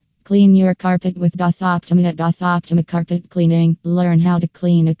Clean your carpet with DOS Optima at DOS Optima Carpet Cleaning. Learn how to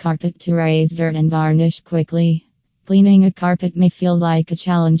clean a carpet to erase dirt and varnish quickly. Cleaning a carpet may feel like a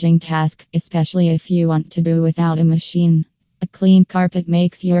challenging task, especially if you want to do without a machine. A clean carpet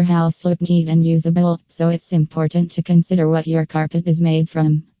makes your house look neat and usable, so it's important to consider what your carpet is made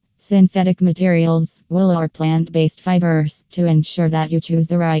from. Synthetic materials, wool or plant-based fibers, to ensure that you choose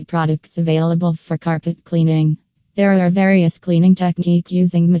the right products available for carpet cleaning. There are various cleaning techniques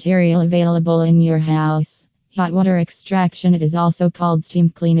using material available in your house. Hot water extraction, it is also called steam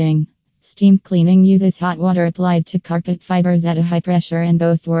cleaning. Steam cleaning uses hot water applied to carpet fibers at a high pressure, and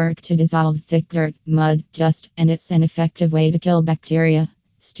both work to dissolve thick dirt, mud, dust, and it's an effective way to kill bacteria.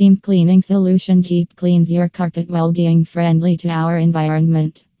 Steam cleaning solution deep cleans your carpet while being friendly to our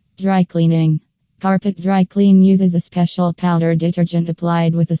environment. Dry cleaning. Carpet dry clean uses a special powder detergent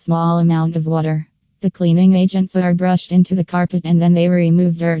applied with a small amount of water. The cleaning agents are brushed into the carpet and then they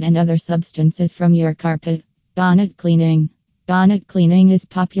remove dirt and other substances from your carpet. Bonnet cleaning. Bonnet cleaning is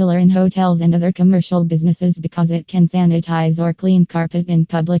popular in hotels and other commercial businesses because it can sanitize or clean carpet in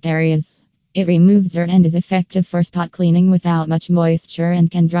public areas. It removes dirt and is effective for spot cleaning without much moisture and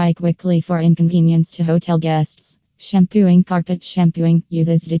can dry quickly for inconvenience to hotel guests. Shampooing. Carpet shampooing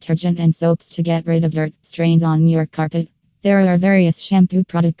uses detergent and soaps to get rid of dirt stains on your carpet. There are various shampoo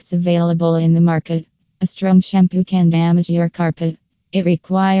products available in the market. A strong shampoo can damage your carpet. It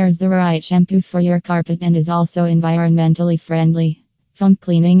requires the right shampoo for your carpet and is also environmentally friendly. Foam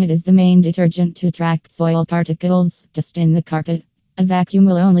cleaning, it is the main detergent to attract soil particles, dust in the carpet. A vacuum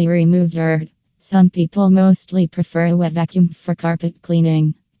will only remove dirt. Some people mostly prefer a wet vacuum for carpet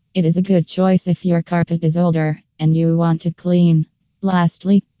cleaning. It is a good choice if your carpet is older and you want to clean.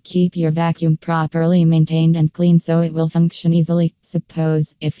 Lastly, keep your vacuum properly maintained and clean so it will function easily.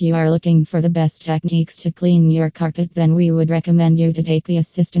 Suppose if you are looking for the best techniques to clean your carpet, then we would recommend you to take the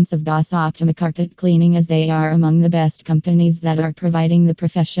assistance of DOS Optima Carpet Cleaning, as they are among the best companies that are providing the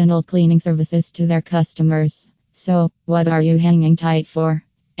professional cleaning services to their customers. So, what are you hanging tight for?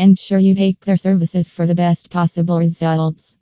 Ensure you take their services for the best possible results.